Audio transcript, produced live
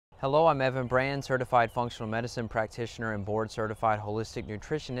Hello, I'm Evan Brand, certified functional medicine practitioner and board certified holistic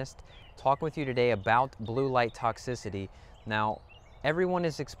nutritionist, talking with you today about blue light toxicity. Now, everyone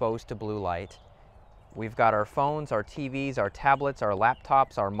is exposed to blue light. We've got our phones, our TVs, our tablets, our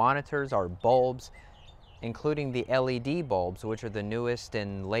laptops, our monitors, our bulbs, including the LED bulbs, which are the newest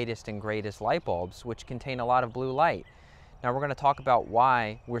and latest and greatest light bulbs, which contain a lot of blue light. Now we're going to talk about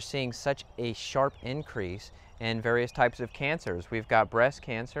why we're seeing such a sharp increase in various types of cancers. We've got breast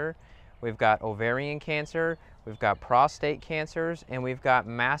cancer, we've got ovarian cancer, we've got prostate cancers, and we've got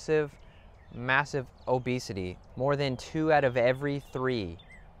massive obesity. More than 2 out of every 3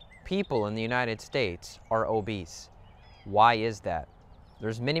 people in the United States are obese. Why is that?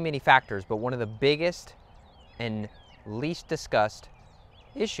 There's many factors, but one of the biggest and least discussed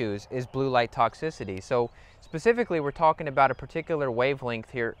issues is blue light toxicity. So specifically, we're talking about a particular wavelength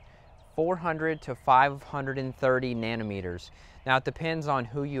here, 400 to 530 nanometers. Now it depends on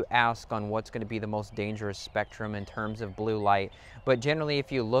who you ask on what's going to be the most dangerous spectrum in terms of blue light, but generally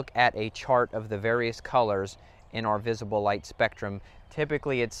if you look at a chart of the various colors in our visible light spectrum,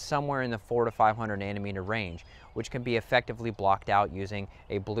 typically it's somewhere in the 400 to 500 nanometer range, which can be effectively blocked out using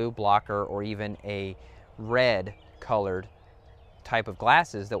a blue blocker or even a red colored type of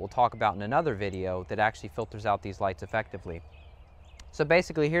glasses that we'll talk about in another video that actually filters out these lights effectively. So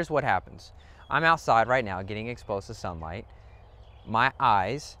basically, here's what happens. I'm outside right now getting exposed to sunlight. My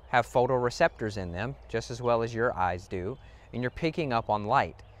eyes have photoreceptors in them, just as well as your eyes do, and you're picking up on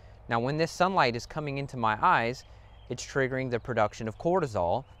light. Now, when this sunlight is coming into my eyes, it's triggering the production of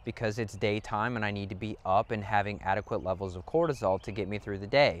cortisol because it's daytime and I need to be up and having adequate levels of cortisol to get me through the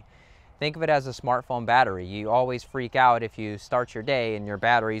day. Think of it as a smartphone battery. You always freak out if you start your day and your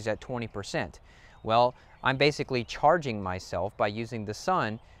battery's at 20%. Well, I'm basically charging myself by using the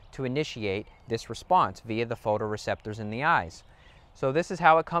sun to initiate this response via the photoreceptors in the eyes. So this is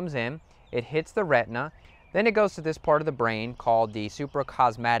how it comes in. It hits the retina, then it goes to this part of the brain called the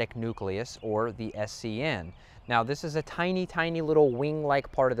suprachiasmatic nucleus, or the SCN. Now this is a tiny little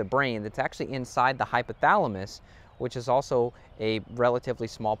wing-like part of the brain that's actually inside the hypothalamus, which is also a relatively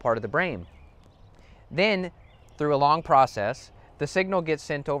small part of the brain. Then, through a long process, the signal gets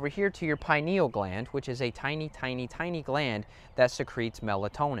sent over here to your pineal gland, which is a tiny gland that secretes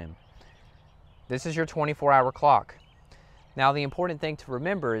melatonin. This is your 24-hour clock. Now, the important thing to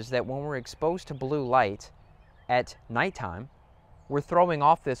remember is that when we're exposed to blue light at nighttime, we're throwing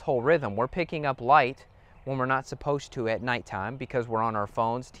off this whole rhythm. We're picking up light when we're not supposed to at nighttime because we're on our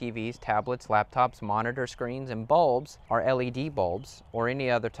phones, TVs, tablets, laptops, monitor screens, and bulbs, our LED bulbs, or any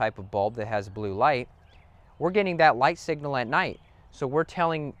other type of bulb that has blue light. We're getting that light signal at night. So we're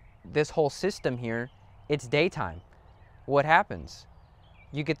telling this whole system here, it's daytime. What happens?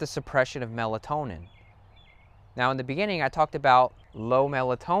 You get the suppression of melatonin. Now in the beginning, I talked about low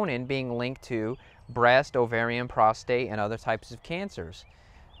melatonin being linked to breast, ovarian, prostate, and other types of cancers.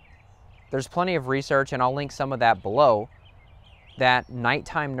 There's plenty of research, and I'll link some of that below, that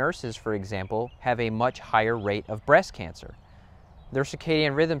nighttime nurses, for example, have a much higher rate of breast cancer. Their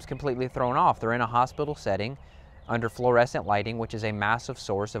circadian rhythm's completely thrown off. They're in a hospital setting under fluorescent lighting, which is a massive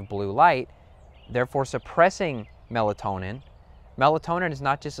source of blue light, therefore suppressing melatonin. Melatonin is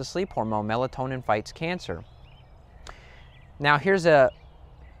not just a sleep hormone. Melatonin fights cancer. Now here's a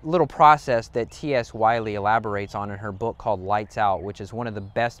little process that T.S. Wiley elaborates on in her book called Lights Out, which is one of the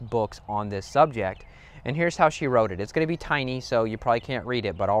best books on this subject. And here's how she wrote it. It's going to be tiny, so you probably can't read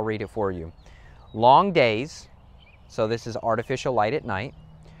it, but I'll read it for you. Long days, so this is artificial light at night.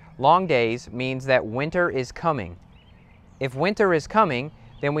 Long days means that winter is coming. If winter is coming,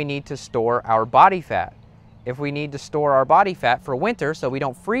 then we need to store our body fat. If we need to store our body fat for winter so we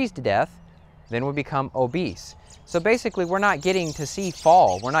don't freeze to death, then we become obese. So basically, we're not getting to see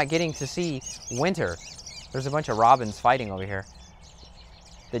fall. We're not getting to see winter. There's a bunch of robins fighting over here.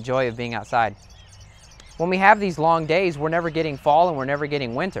 The joy of being outside. When we have these long days, we're never getting fall and we're never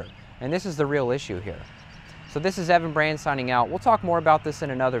getting winter. And this is the real issue here. So this is Evan Brand signing out. We'll talk more about this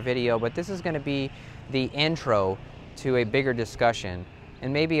in another video, but this is going to be the intro to a bigger discussion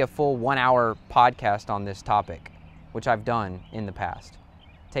and maybe a full 1-hour podcast on this topic, which I've done in the past.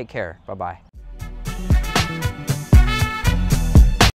 Take care. Bye-bye.